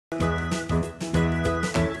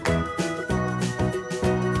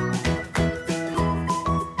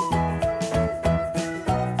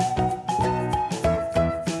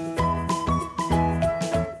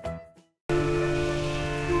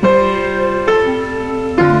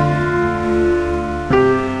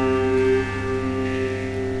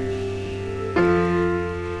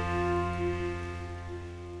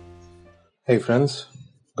Hey friends,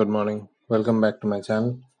 good morning. Welcome back to my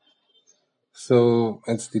channel. So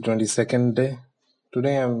it's the 22nd day.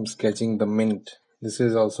 Today I'm sketching the Mint. This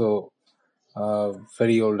is also a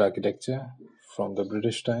very old architecture from the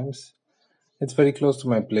British times. It's very close to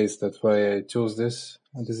my place, that's why I chose this.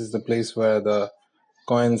 And this is the place where the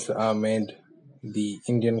coins are made, the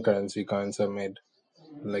Indian currency coins are made,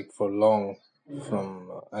 like for long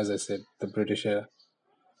from, as I said, the British era.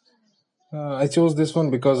 I chose this one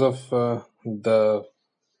because of the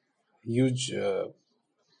huge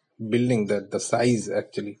building, that the size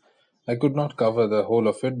actually I could not cover the whole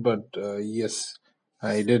of it, but yes,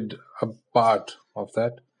 I did a part of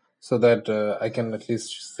that, so that I can at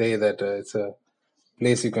least say that it's a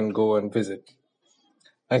place you can go and visit.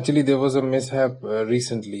 Actually, there was a mishap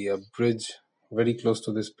recently. A bridge very close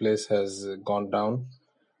to this place has gone down.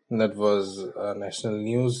 That was national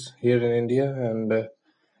news here in India, and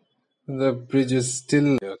the bridge is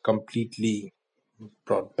still completely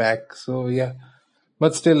brought back. So yeah,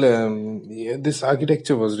 but still, yeah, this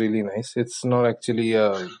architecture was really nice. It's not actually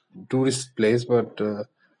a tourist place, but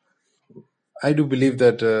I do believe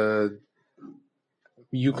that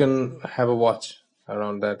you can have a watch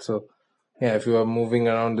around that. So yeah, if you are moving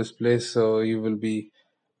around this place, so you will be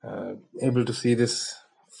able to see this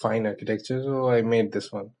fine architecture. So I made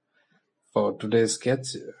this one for today's sketch.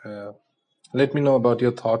 Let me know about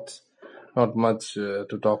your thoughts. Not much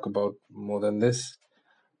to talk about more than this.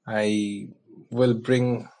 I will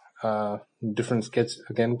bring a different sketch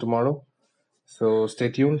again tomorrow. So stay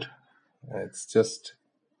tuned. It's just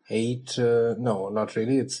no, not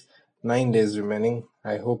really. It's 9 days remaining.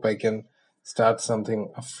 I hope I can start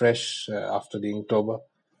something afresh after the Inktober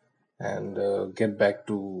and get back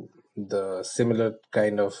to the similar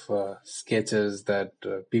kind of sketches that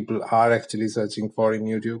people are actually searching for in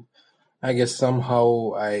YouTube. I guess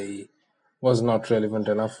somehow I was not relevant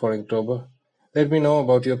enough for Inktober. Let me know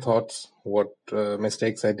about your thoughts, what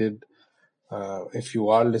mistakes I did. If you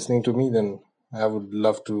are listening to me, then I would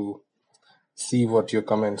love to see what your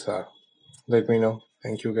comments are. Let me know.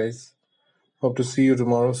 Thank you, guys. Hope to see you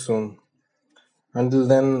tomorrow soon. Until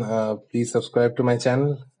then, please subscribe to my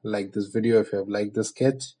channel, like this video if you have liked the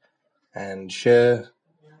sketch, and share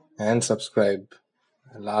and subscribe.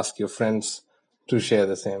 I'll ask your friends to share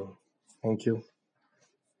the same. Thank you.